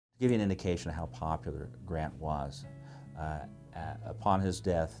give you an indication of how popular Grant was, upon his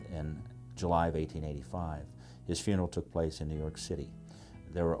death in July of 1885, his funeral took place in New York City.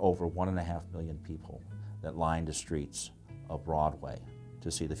 There were over 1.5 million people that lined the streets of Broadway to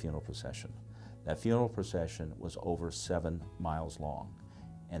see the funeral procession. That funeral procession was over 7 miles long,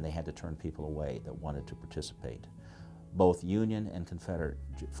 and they had to turn people away that wanted to participate. Both Union and Confederate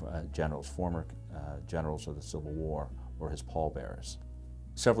generals, former generals of the Civil War, were his pallbearers.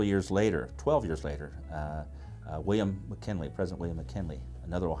 Several years later, 12 years later, William McKinley, President William McKinley,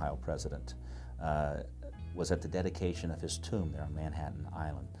 another Ohio president, was at the dedication of his tomb there on Manhattan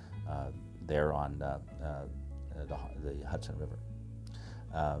Island, there on the Hudson River.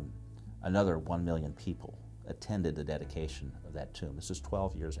 Another 1 million people attended the dedication of that tomb. This is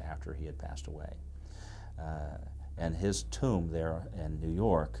 12 years after he had passed away. And his tomb there in New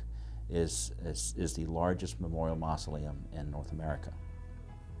York is the largest memorial mausoleum in North America.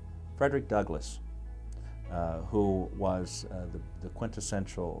 Frederick Douglass, who was the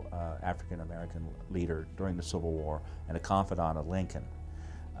quintessential African-American leader during the Civil War and a confidant of Lincoln,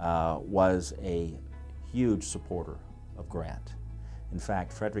 was a huge supporter of Grant. In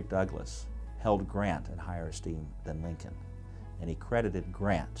fact, Frederick Douglass held Grant in higher esteem than Lincoln, and he credited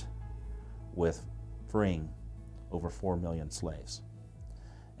Grant with freeing over 4 million slaves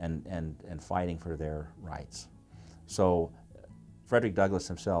and fighting for their rights. So Frederick Douglass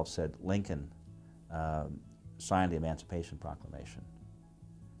himself said Lincoln signed the Emancipation Proclamation,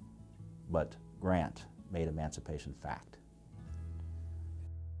 but Grant made emancipation fact.